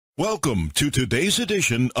Welcome to today's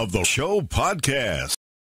edition of the show podcast.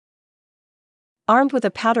 Armed with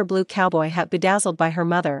a powder blue cowboy hat bedazzled by her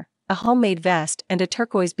mother, a homemade vest and a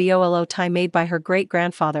turquoise bolo tie made by her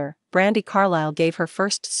great-grandfather, Brandi Carlile gave her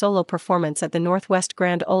first solo performance at the Northwest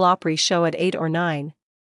Grand Ole Opry show at 8 or 9.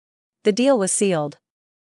 The deal was sealed.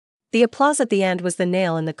 The applause at the end was the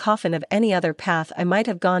nail in the coffin of any other path I might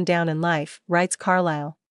have gone down in life, writes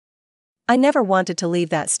Carlile. I never wanted to leave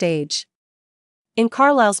that stage. In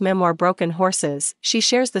Carlile's memoir Broken Horses, she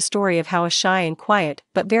shares the story of how a shy and quiet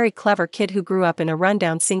but very clever kid who grew up in a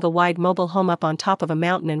rundown single-wide mobile home up on top of a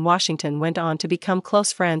mountain in Washington went on to become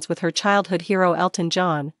close friends with her childhood hero Elton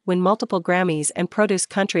John, win multiple Grammys and produce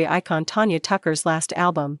country icon Tanya Tucker's last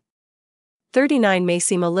album. 39 may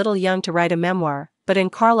seem a little young to write a memoir, but in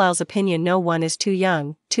Carlile's opinion no one is too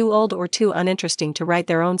young, too old or too uninteresting to write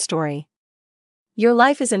their own story. Your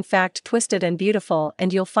life is in fact twisted and beautiful,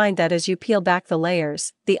 and you'll find that as you peel back the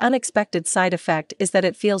layers, the unexpected side effect is that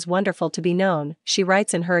it feels wonderful to be known, she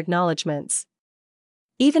writes in her acknowledgments.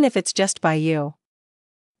 Even if it's just by you.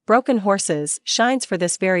 Broken Horses shines for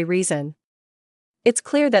this very reason. It's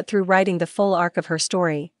clear that through writing the full arc of her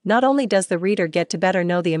story, not only does the reader get to better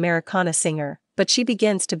know the Americana singer, but she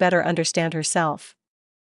begins to better understand herself.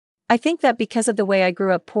 I think that because of the way I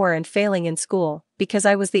grew up poor and failing in school, because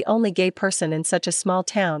I was the only gay person in such a small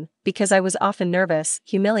town, because I was often nervous,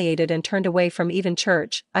 humiliated and turned away from even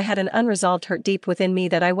church, I had an unresolved hurt deep within me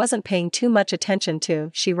that I wasn't paying too much attention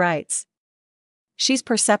to, she writes. She's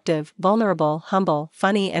perceptive, vulnerable, humble,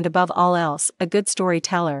 funny and above all else, a good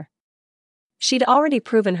storyteller. She'd already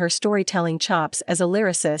proven her storytelling chops as a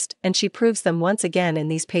lyricist, and she proves them once again in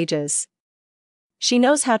these pages. She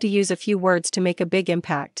knows how to use a few words to make a big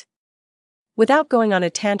impact. Without going on a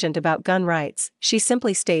tangent about gun rights, she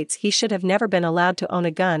simply states he should have never been allowed to own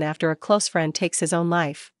a gun after a close friend takes his own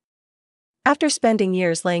life. After spending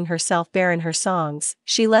years laying herself bare in her songs,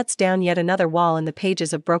 she lets down yet another wall in the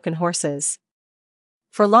pages of Broken Horses.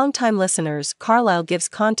 For longtime listeners, Carlile gives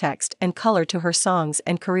context and color to her songs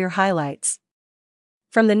and career highlights.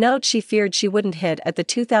 From the note she feared she wouldn't hit at the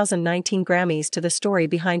 2019 Grammys to the story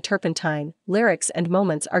behind Turpentine, lyrics and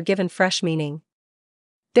moments are given fresh meaning.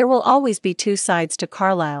 There will always be two sides to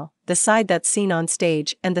Carlile, the side that's seen on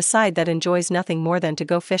stage and the side that enjoys nothing more than to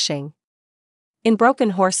go fishing. In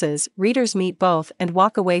Broken Horses, readers meet both and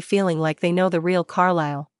walk away feeling like they know the real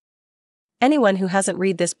Carlile. Anyone who hasn't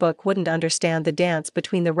read this book wouldn't understand the dance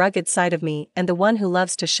between the rugged side of me and the one who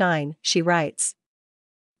loves to shine, she writes.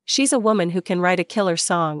 She's a woman who can write a killer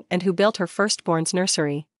song and who built her firstborn's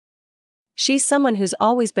nursery. She's someone who's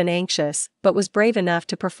always been anxious, but was brave enough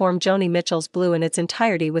to perform Joni Mitchell's Blue in its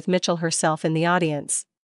entirety with Mitchell herself in the audience.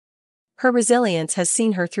 Her resilience has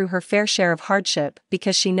seen her through her fair share of hardship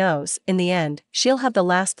because she knows, in the end, she'll have the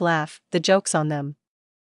last laugh, the joke's on them.